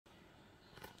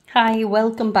Hi,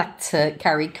 welcome back to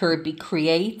Carrie Kirby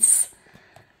Creates,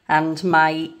 and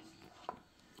my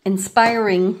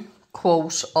inspiring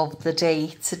quote of the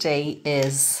day today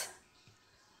is: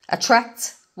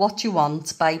 attract what you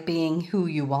want by being who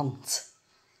you want.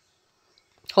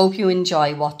 Hope you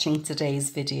enjoy watching today's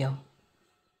video.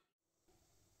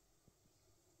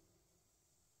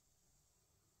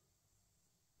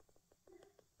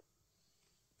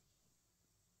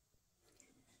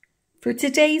 For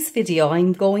today's video,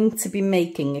 I'm going to be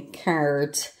making a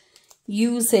card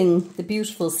using the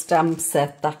beautiful stamp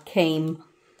set that came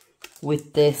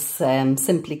with this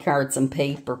Simply Cards and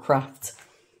Papercraft.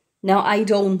 Now, I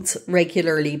don't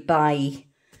regularly buy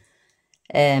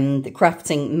the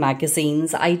crafting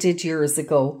magazines. I did years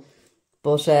ago,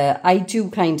 but I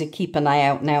do kind of keep an eye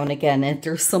out now and again. If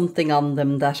there's something on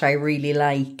them that I really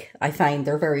like, I find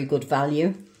they're very good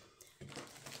value.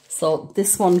 So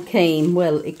this one came,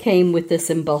 well, it came with this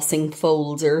embossing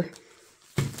folder,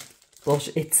 but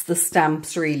it's the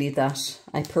stamps really that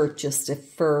I purchased it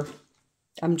for.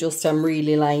 I'm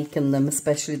really liking them,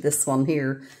 especially this one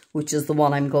here, which is the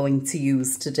one I'm going to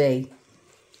use today.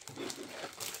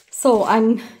 So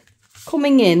I'm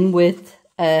coming in with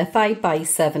a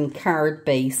 5x7 card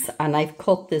base, and I've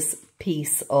cut this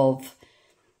piece of,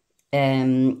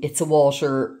 it's a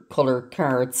watercolour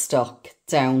cardstock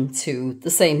down to the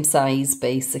same size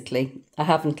basically. I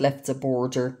haven't left a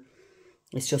border.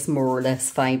 It's just more or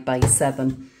less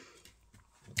 5x7.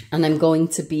 And I'm going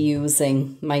to be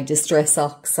using my Distress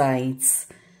Oxides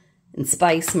in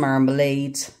Spice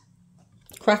Marmalade,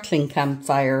 Crackling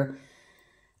Campfire,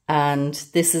 and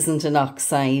this isn't an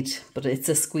oxide, but it's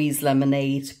a squeeze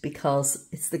lemonade because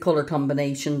it's the colour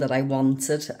combination that I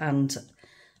wanted, and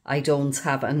I don't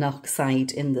have an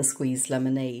oxide in the squeeze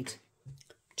lemonade.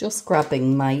 Just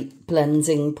grabbing my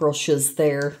blending brushes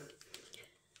there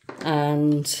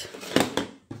and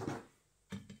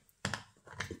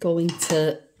going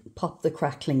to pop the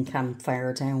Crackling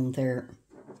Campfire down there.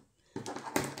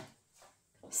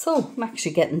 So I'm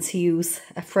actually getting to use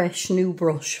a fresh new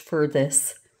brush for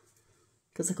this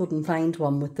because I couldn't find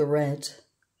one with the red.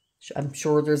 I'm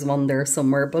sure there's one there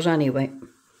somewhere, but anyway,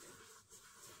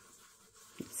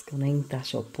 it's going to ink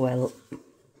that up well.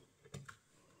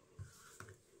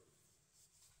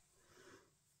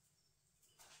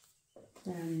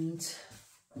 And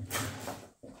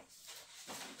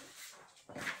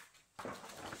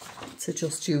to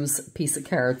just use a piece of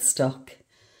cardstock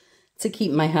to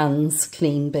keep my hands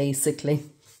clean basically.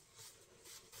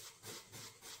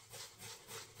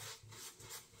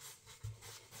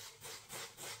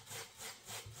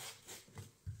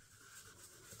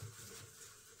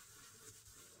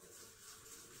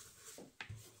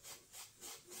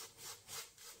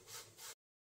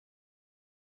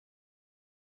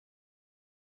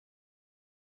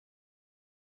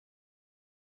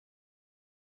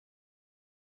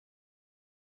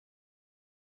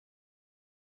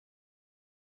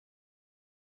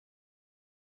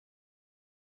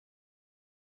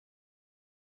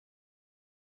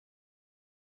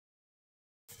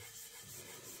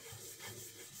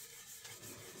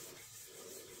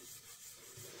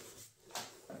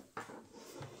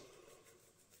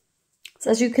 So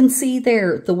as you can see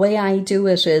there, the way I do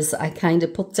it is I kind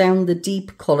of put down the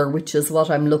deep colour, which is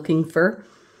what I'm looking for.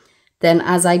 Then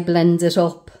as I blend it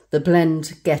up, the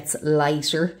blend gets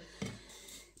lighter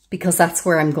because that's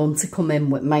where I'm going to come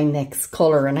in with my next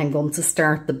colour, and I'm going to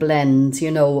start the blend, you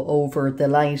know, over the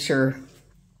lighter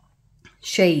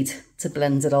shade to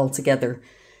blend it all together.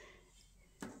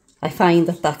 I find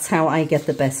that that's how I get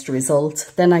the best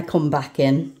result. Then I come back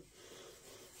in.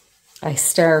 I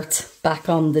start back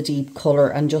on the deep colour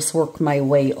and just work my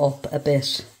way up a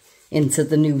bit into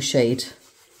the new shade.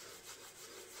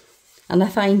 And I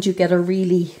find you get a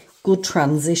really good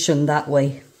transition that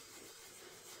way.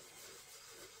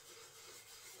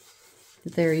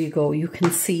 There you go, you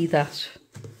can see that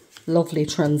lovely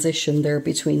transition there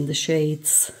between the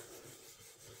shades.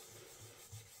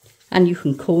 And you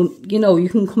can come, you know, you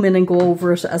can come in and go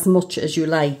over it as much as you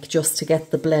like just to get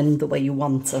the blend the way you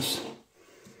want it.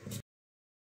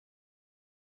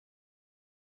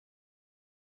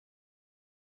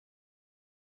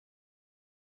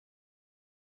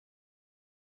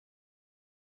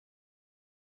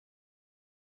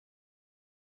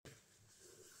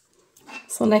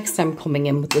 So next I'm coming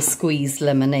in with the squeeze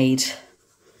lemonade.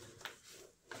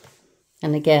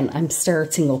 And again, I'm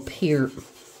starting up here.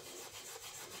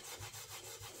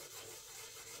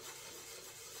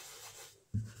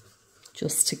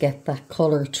 Just to get that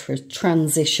colour to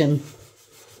transition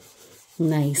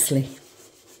nicely.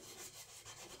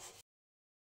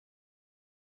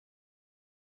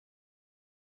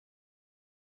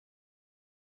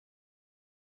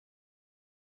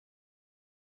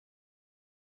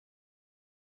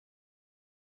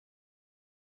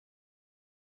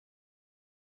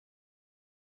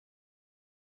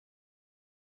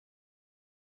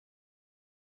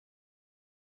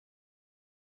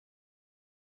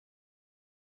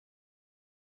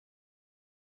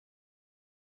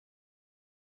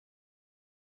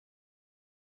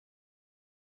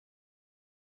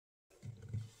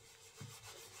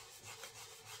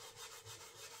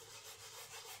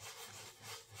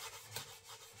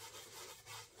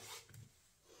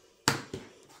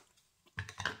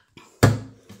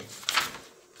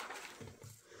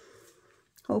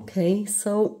 Okay,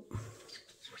 so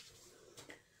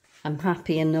I'm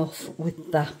happy enough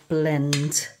with that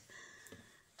blend.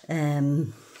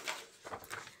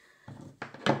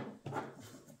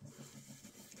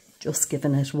 Just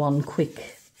giving it one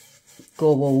quick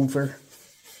go over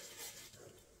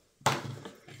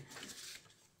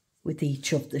with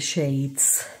each of the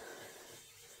shades.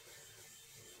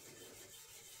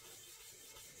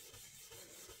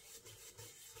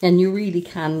 And you really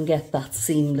can get that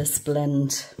seamless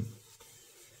blend.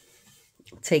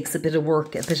 It takes a bit of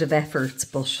work, a bit of effort,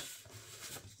 but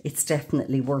it's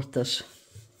definitely worth it.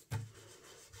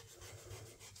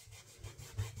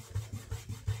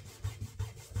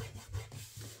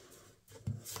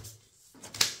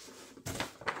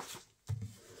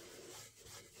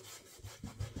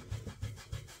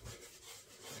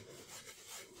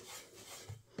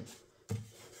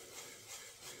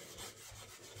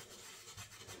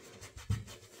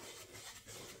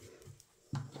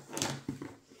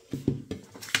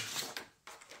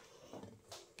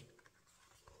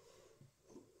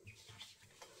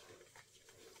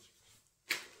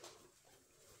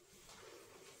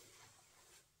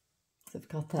 I've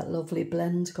got that lovely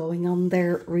blend going on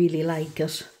there, really like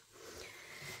it.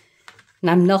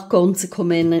 And I'm not going to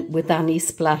come in with any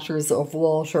splatters of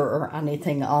water or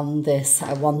anything on this.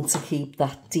 I want to keep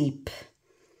that deep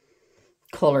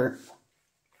colour.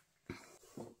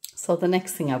 So the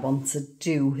next thing I want to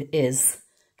do is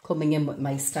coming in with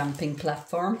my stamping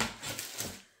platform.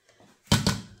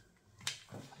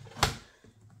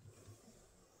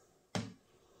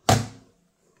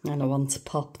 And I want to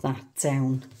pop that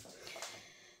down.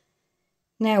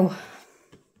 Now,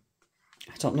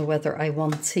 I don't know whether I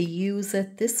want to use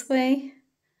it this way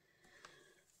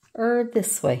or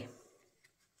this way.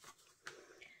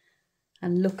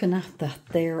 And looking at that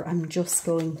there, I'm just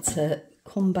going to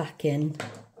come back in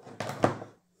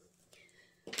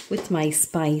with my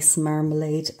spice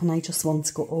marmalade, and I just want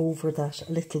to go over that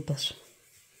a little bit.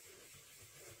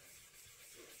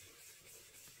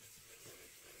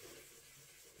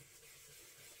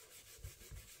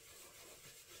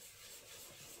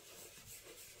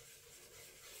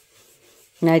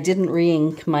 And I didn't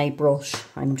re-ink my brush,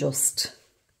 I'm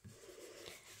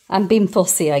being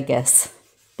fussy, I guess.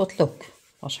 But look,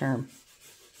 what harm.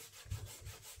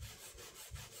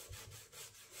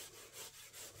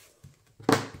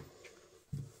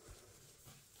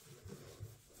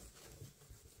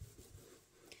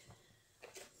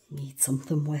 Need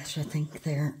something wet, I think,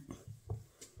 there.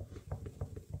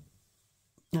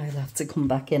 I'll have to come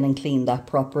back in and clean that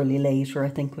properly later, I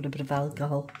think, with a bit of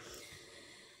alcohol.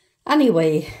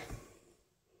 Anyway,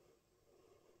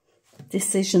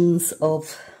 decisions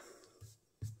of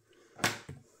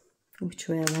which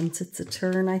way I want it to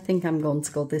turn. I think I'm going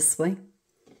to go this way.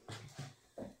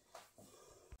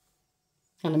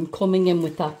 And I'm coming in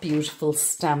with that beautiful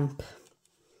stamp,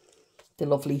 the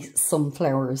lovely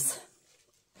sunflowers.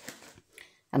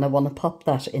 And I want to pop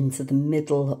that into the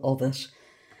middle of it,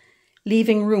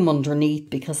 leaving room underneath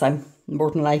because I'm more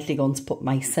than likely going to put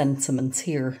my sentiments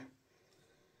here.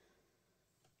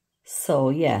 So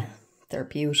yeah, they're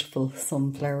beautiful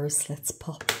sunflowers. Let's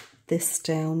pop this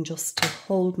down just to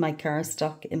hold my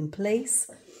cardstock in place.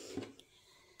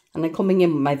 And I'm coming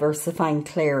in with my Versafine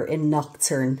Claire in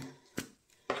Nochturn.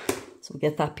 So we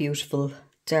get that beautiful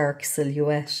dark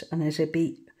silhouette, and it'll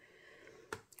be,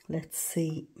 let's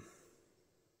see.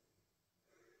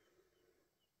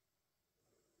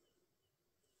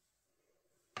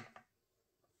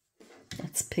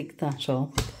 Let's pick that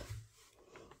up.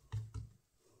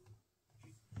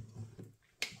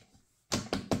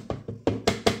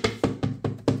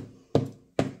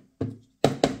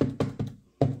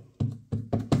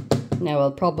 Now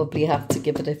I'll probably have to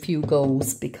give it a few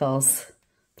goes because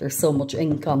there's so much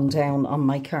ink on down on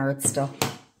my cardstock.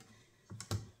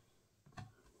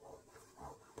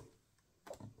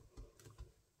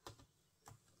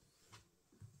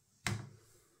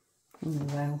 Oh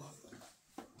wow.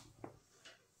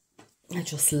 I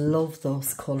just love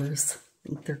those colours. I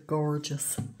think they're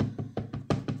gorgeous.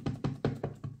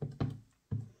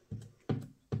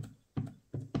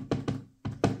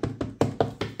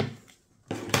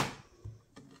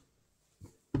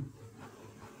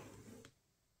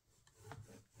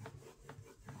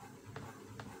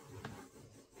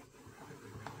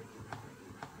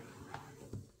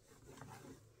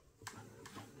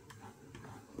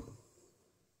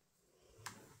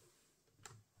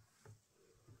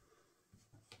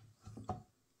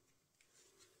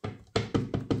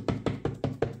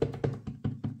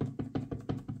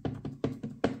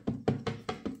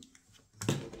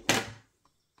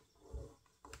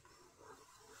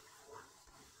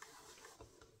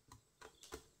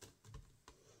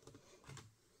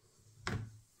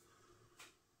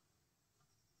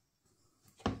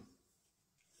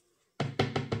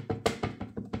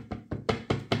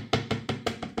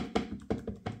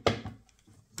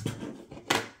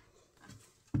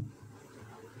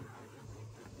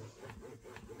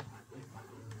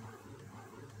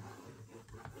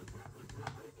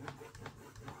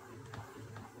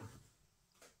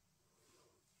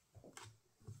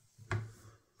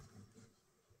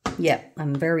 Yeah,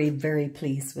 I'm very, very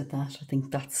pleased with that. I think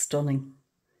that's stunning.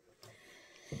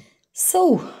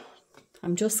 So,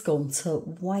 I'm just going to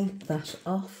wipe that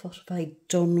off. What have I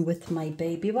done with my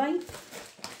baby wipe?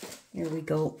 Here we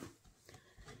go.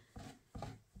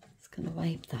 Just going to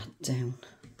wipe that down.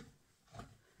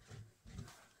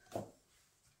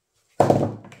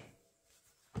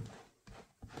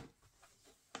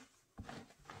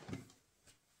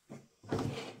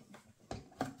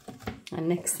 And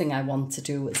next thing I want to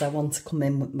do is I want to come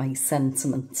in with my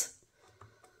sentiment.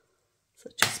 So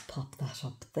just pop that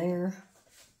up there.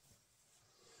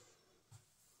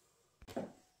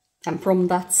 And from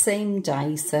that same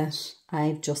die set,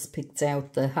 I've just picked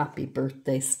out the happy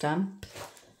birthday stamp.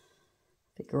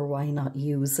 Figure why not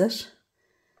use it.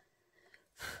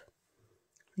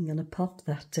 I'm going to pop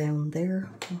that down there.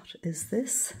 What is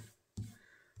this?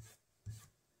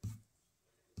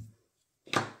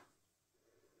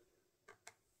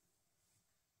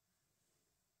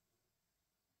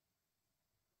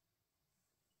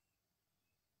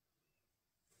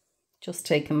 Just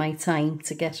taking my time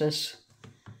to get it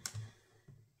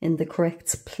in the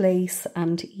correct place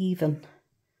and even.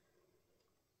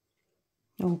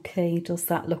 Okay, does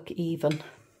that look even?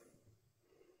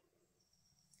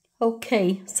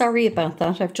 Okay, sorry about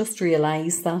that. I've just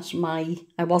realised that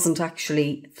I wasn't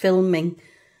actually filming,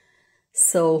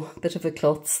 so a bit of a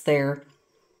klutz there.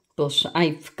 But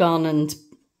I've gone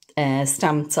and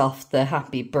stamped off the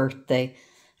happy birthday,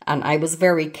 and I was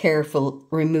very careful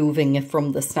removing it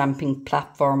from the stamping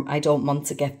platform. I don't want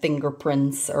to get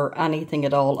fingerprints or anything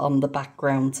at all on the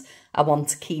background. I want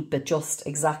to keep it just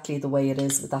exactly the way it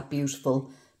is with that beautiful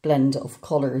blend of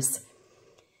colours.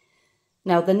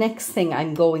 Now the next thing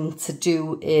I'm going to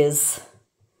do is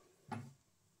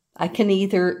I can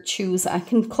either choose, I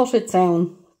can cut it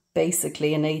down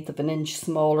basically 1/8 of an inch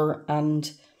smaller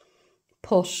and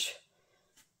put,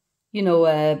 you know,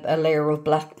 a layer of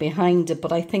black behind it,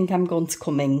 but I think I'm going to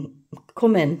come in,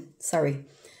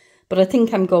 but I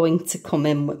think I'm going to come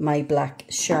in with my black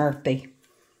Sharpie,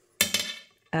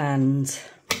 and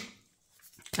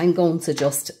I'm going to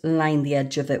just line the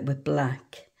edge of it with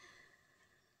black.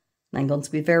 And I'm going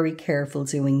to be very careful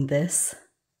doing this.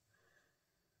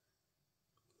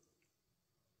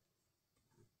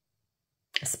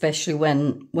 Especially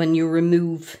when you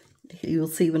remove, you'll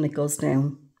see when it goes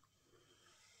down.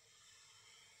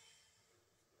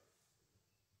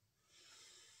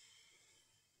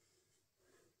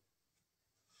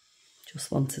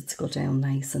 Just want it to go down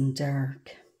nice and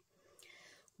dark.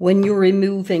 When you're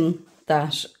removing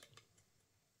that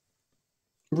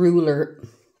ruler,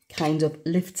 kind of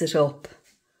lift it up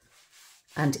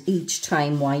and each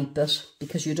time wipe it,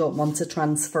 because you don't want to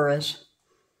transfer it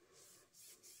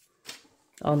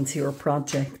onto your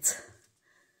project.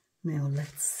 Now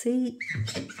let's see.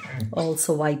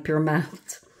 Also wipe your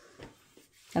mat.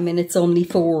 I mean, it's only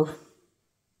four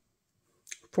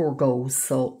goes,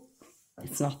 so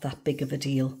it's not that big of a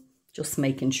deal. Just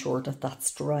making sure that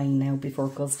that's dry now before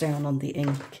it goes down on the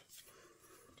ink.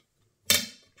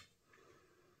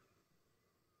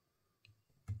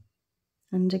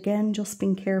 And again, just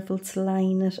being careful to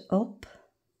line it up.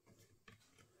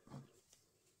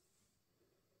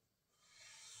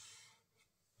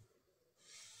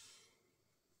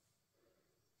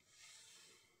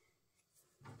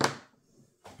 To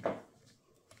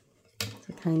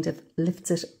kind of lift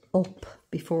it up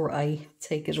before I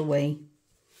take it away.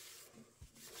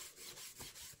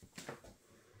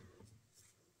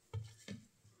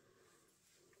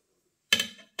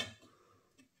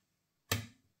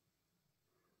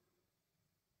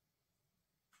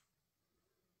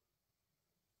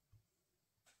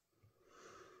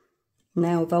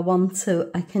 Now, if I want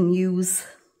to, I can use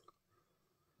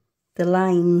the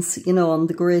lines, you know, on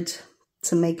the grid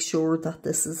to make sure that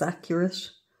this is accurate,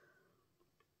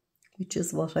 which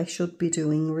is what I should be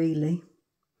doing, really.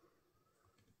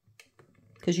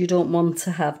 Because you don't want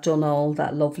to have done all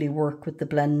that lovely work with the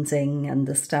blending and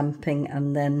the stamping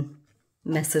and then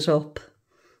mess it up.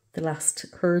 The last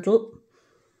hurdle.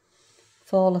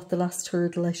 Fall at the last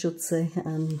hurdle, I should say,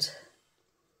 and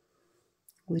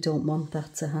we don't want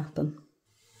that to happen.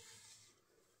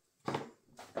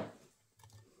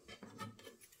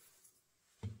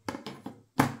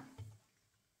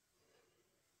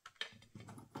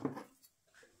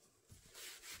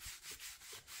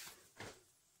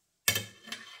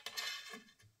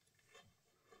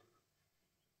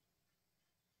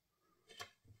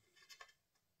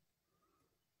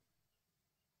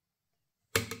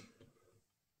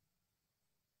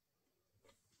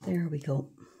 There we go.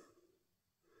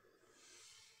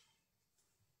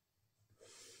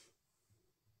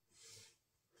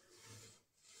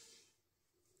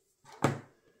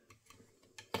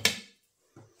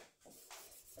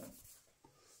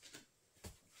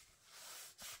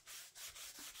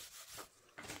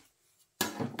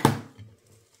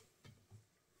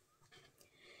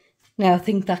 Now I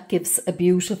think that gives a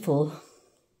beautiful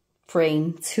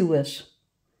frame to it.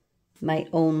 The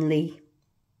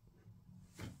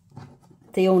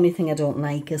only thing I don't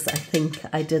like is I think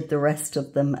I did the rest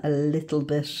of them a little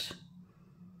bit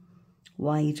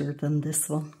wider than this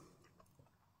one.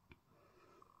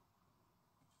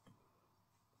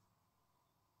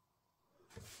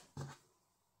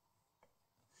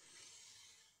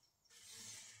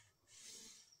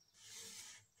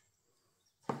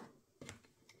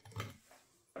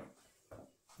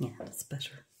 Yeah, that's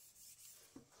better.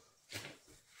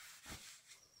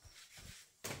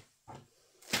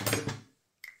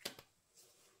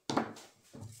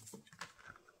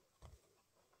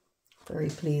 Very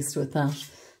pleased with that.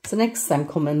 So next I'm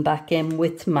coming back in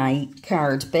with my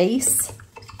card base.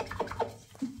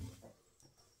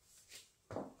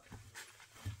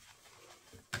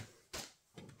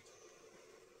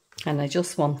 And I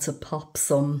just want to pop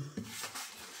some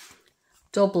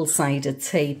double-sided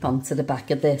tape onto the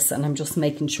back of this, and I'm just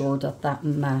making sure that that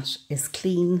mat is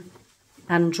clean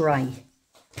and dry.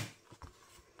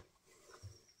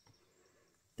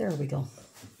 There we go.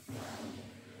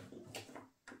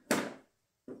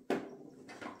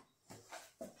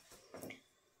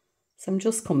 So I'm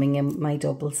just coming in with my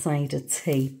double-sided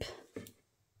tape.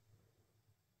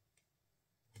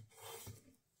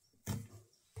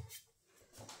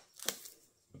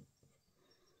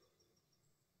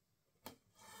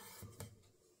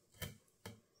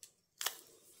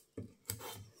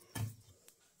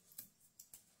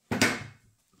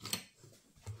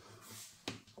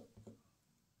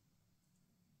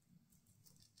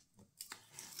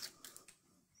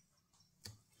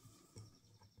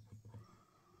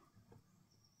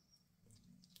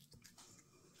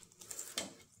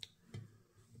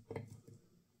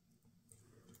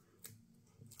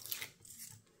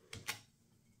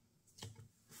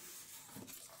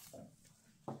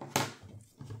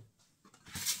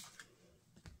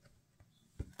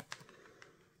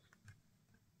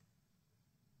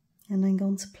 And I'm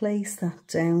going to place that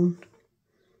down.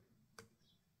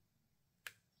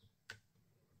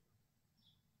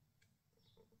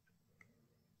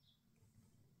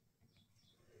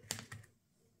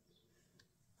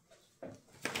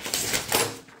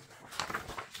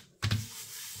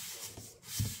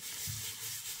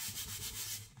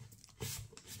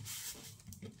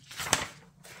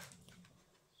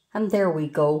 And there we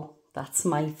go. That's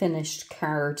my finished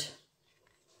card.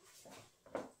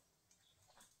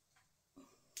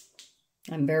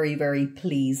 I'm very, very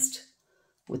pleased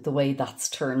with the way that's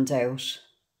turned out.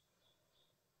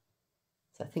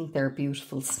 So I think they're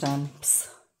beautiful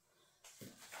stamps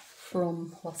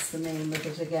from, what's the name of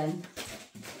it again?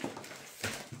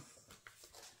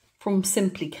 From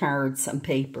Simply Cards and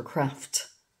Papercraft.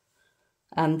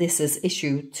 And this is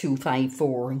issue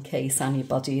 254 in case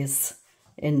anybody is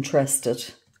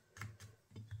interested.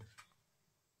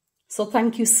 So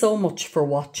thank you so much for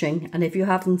watching, and if you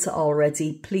haven't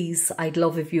already, please, I'd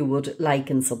love if you would like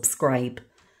and subscribe.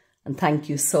 And thank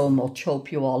you so much.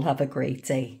 Hope you all have a great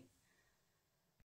day.